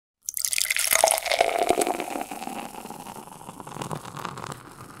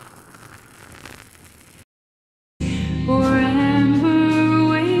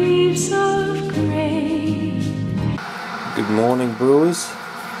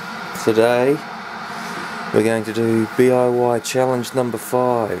Today we're going to do DIY challenge number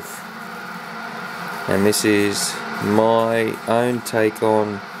 5, and this is my own take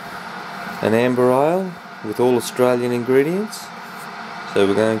on an amber ale with all Australian ingredients. So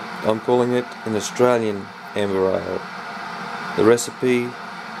I'm calling it an Australian amber ale. The recipe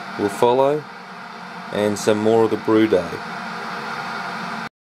will follow and some more of the brew day.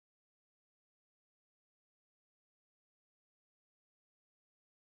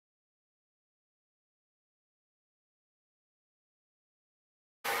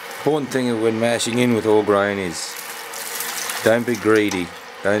 Important thing when mashing in with all grain is don't be greedy.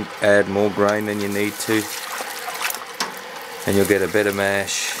 Don't add more grain than you need to, and you'll get a better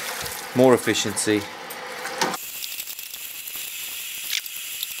mash, more efficiency.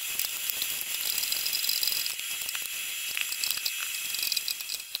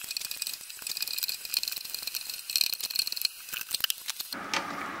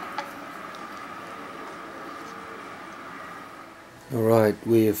 Alright,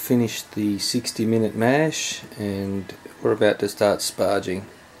 we have finished the 60-minute mash and we're about to start sparging.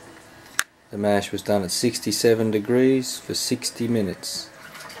 The mash was done at 67 degrees for 60 minutes.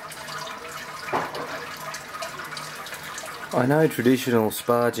 I know traditional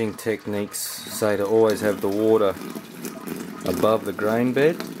sparging techniques say to always have the water above the grain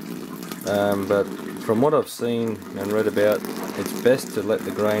bed, but from what I've seen and read about, it's best to let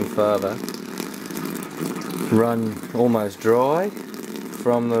the grain father run almost dry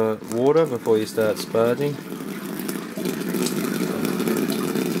from the water before you start sparging.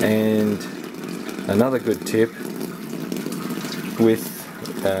 And another good tip with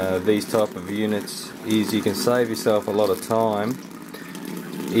these type of units is you can save yourself a lot of time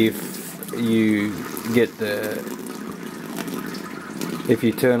if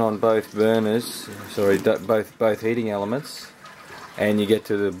you turn on both burners, both heating elements, and you get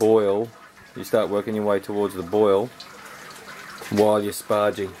to the boil. You start working your way towards the boil while you're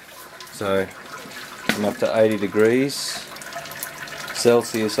sparging. So I'm up to 80 degrees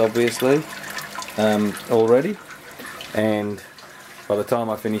Celsius obviously already, and by the time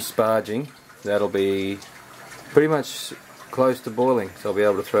I finish sparging that'll be pretty much close to boiling, so I'll be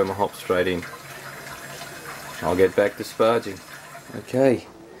able to throw my hops straight in. I'll get back to sparging. Okay,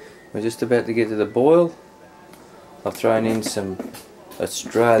 we're just about to get to the boil. I've thrown in some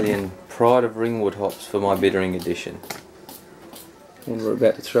Australian Pride of Ringwood hops for my bittering edition, and we're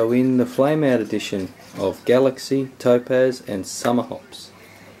about to throw in the flame out edition of Galaxy, Topaz and Summer hops.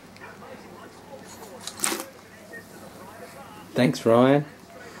 Thanks, Ryan.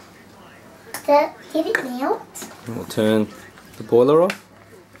 Get it out. And we'll turn the boiler off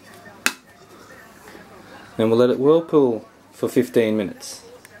and we'll let it whirlpool for 15 minutes.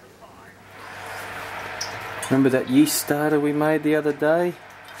 Remember that yeast starter we made the other day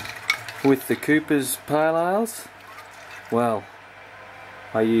with the Cooper's Pale Ales? Well,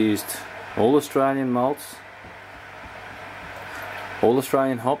 I used all Australian malts, all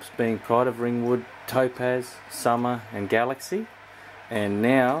Australian hops being Pride of Ringwood, Topaz, Summer and Galaxy, and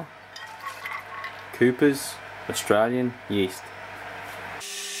now Cooper's Australian yeast.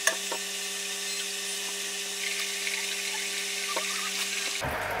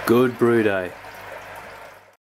 Good brew day.